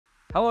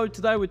Hello,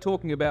 today we're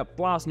talking about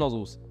blast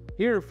nozzles.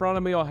 Here in front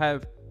of me I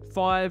have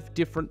 5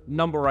 different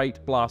number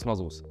 8 blast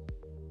nozzles.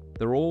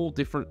 They're all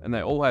different and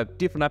they all have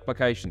different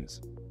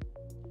applications.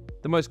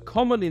 The most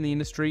common in the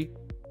industry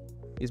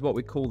is what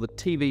we call the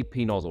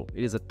TVP nozzle.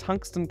 It is a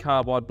tungsten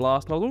carbide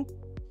blast nozzle,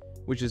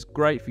 which is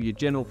great for your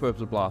general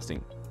purpose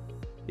blasting.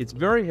 It's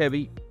very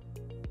heavy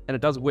and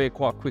it does wear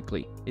quite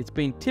quickly. It's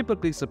been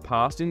typically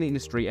surpassed in the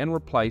industry and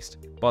replaced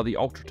by the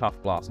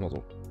Ultratuff blast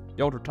nozzle.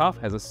 The Ultratuff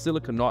has a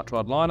silicon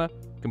nitride liner,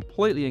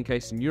 completely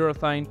encased in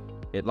urethane.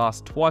 It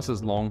lasts twice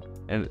as long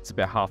and it's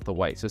about half the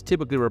weight. So it's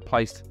typically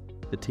replaced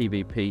the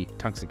TVP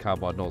tungsten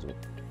carbide nozzle.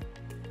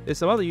 There's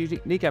some other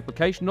unique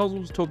application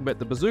nozzles. Talking about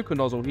the Bazooka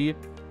nozzle here.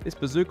 This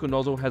Bazooka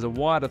nozzle has a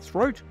wider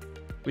throat,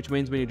 which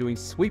means when you're doing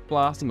sweep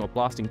blasting or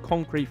blasting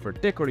concrete for a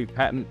decorative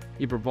pattern,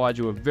 it provides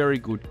you a very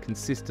good,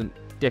 consistent,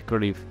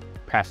 decorative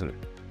pattern.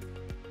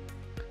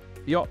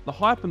 The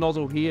Hyper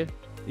nozzle here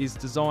is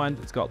designed,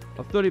 it's got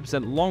a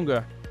 30%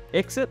 longer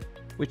exit,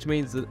 which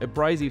means that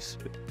abrasives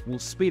will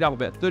speed up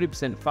about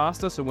 30%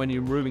 faster. So when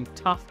you're removing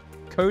tough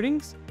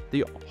coatings,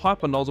 the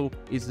Hyper nozzle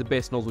is the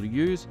best nozzle to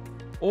use.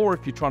 Or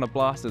if you're trying to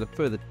blast at a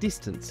further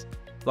distance,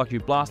 like you're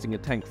blasting a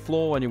tank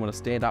floor and you want to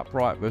stand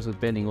upright versus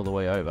bending all the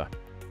way over,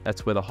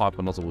 that's where the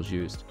Hyper nozzle was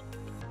used.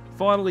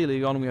 Finally,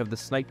 later on, we have the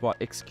Snakebite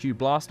XQ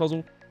blast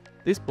nozzle.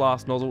 This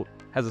blast nozzle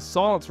has a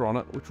silencer on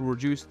it, which will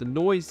reduce the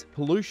noise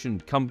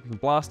pollution coming from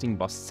blasting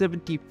by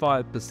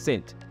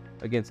 75%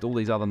 against all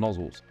these other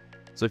nozzles.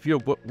 So if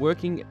you're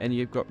working and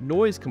you've got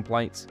noise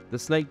complaints, the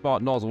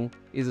Snakebite nozzle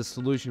is a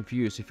solution for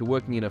you. So if you're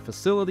working in a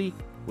facility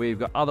where you've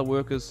got other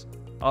workers,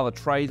 other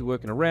trades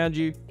working around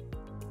you,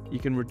 you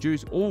can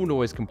reduce all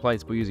noise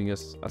complaints by using a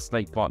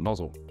Snakebite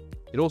nozzle.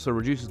 It also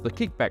reduces the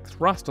kickback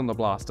thrust on the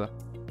blaster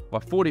by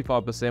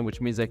 45%,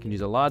 which means they can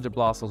use a larger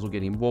blast nozzle,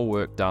 getting more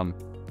work done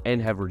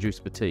and have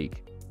reduced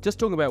fatigue. Just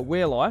talking about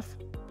wear life,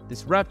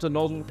 this Raptor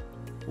nozzle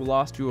will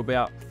last you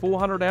about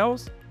 400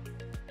 hours.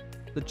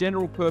 The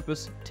general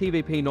purpose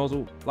TVP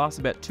nozzle lasts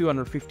about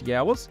 250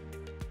 hours.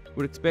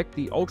 We'd expect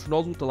the Ultra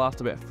nozzle to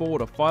last about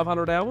 400 to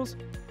 500 hours.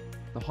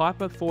 The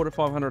Hyper 400 to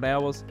 500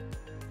 hours.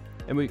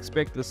 And we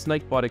expect the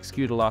Snakebite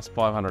XQ to last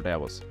 500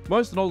 hours.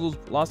 Most nozzles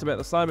last about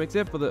the same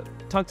except for the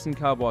tungsten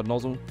carbide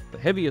nozzle. The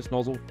heaviest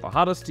nozzle, the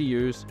hardest to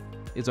use,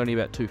 is only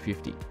about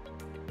 250.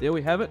 There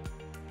we have it.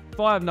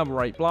 5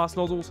 number 8 blast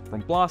nozzles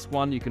from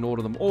BlastOne. You can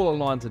order them all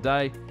online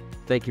today.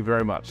 Thank you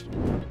very much.